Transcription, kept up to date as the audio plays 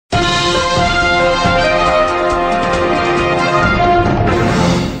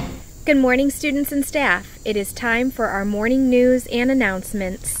Good morning, students and staff. It is time for our morning news and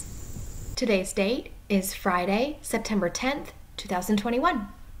announcements. Today's date is Friday, September 10th, 2021.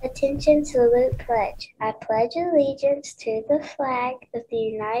 Attention, salute, pledge. I pledge allegiance to the flag of the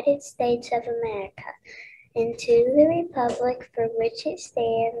United States of America and to the republic for which it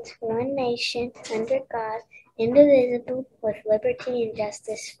stands, one nation, under God, indivisible, with liberty and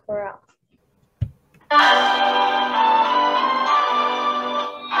justice for all.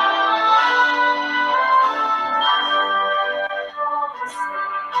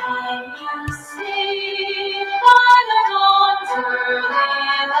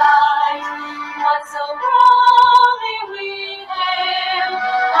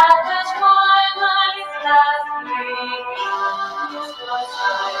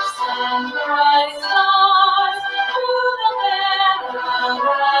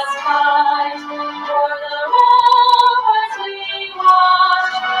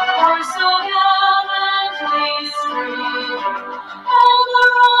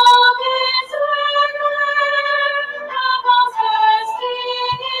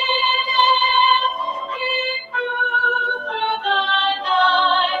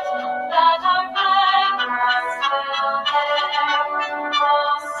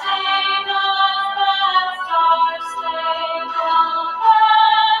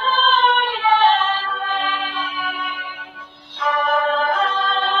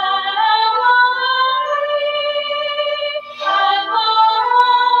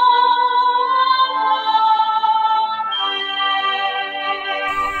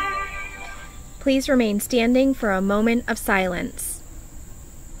 Please remain standing for a moment of silence.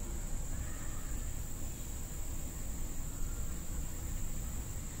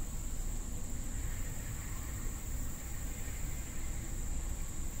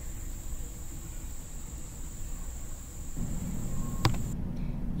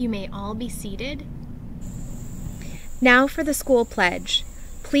 You may all be seated. Now for the school pledge.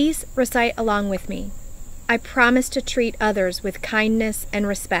 Please recite along with me. I promise to treat others with kindness and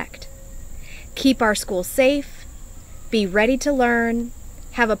respect. Keep our school safe, be ready to learn,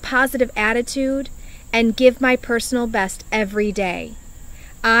 have a positive attitude, and give my personal best every day.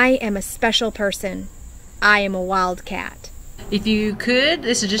 I am a special person. I am a wildcat. If you could,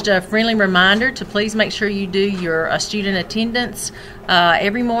 this is just a friendly reminder to please make sure you do your student attendance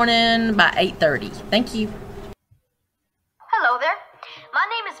every morning by 8:30. Thank you. Hello there. My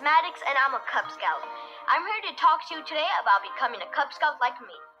name is Maddox and I'm a Cub Scout. I'm here to talk to you today about becoming a Cub Scout like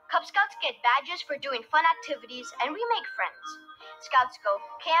me. Cub Scouts get badges for doing fun activities and we make friends. Scouts go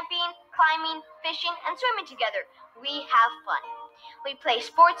camping, climbing, fishing, and swimming together. We have fun. We play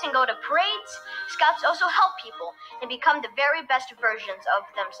sports and go to parades. Scouts also help people and become the very best versions of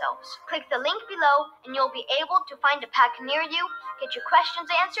themselves. Click the link below and you'll be able to find a pack near you, get your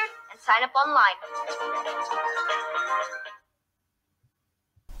questions answered, and sign up online.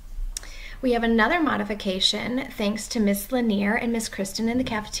 We have another modification thanks to Miss Lanier and Miss Kristen in the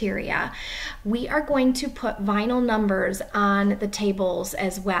cafeteria. We are going to put vinyl numbers on the tables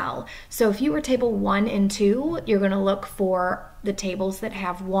as well. So if you were table 1 and 2, you're going to look for the tables that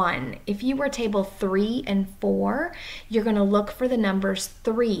have 1. If you were table 3 and 4, you're going to look for the numbers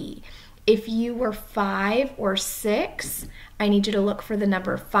 3. If you were 5 or 6, I need you to look for the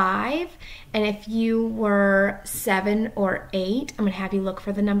number 5. And if you were 7 or 8, I'm going to have you look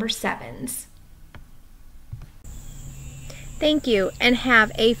for the number 7s. Thank you, and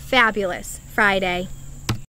have a fabulous Friday.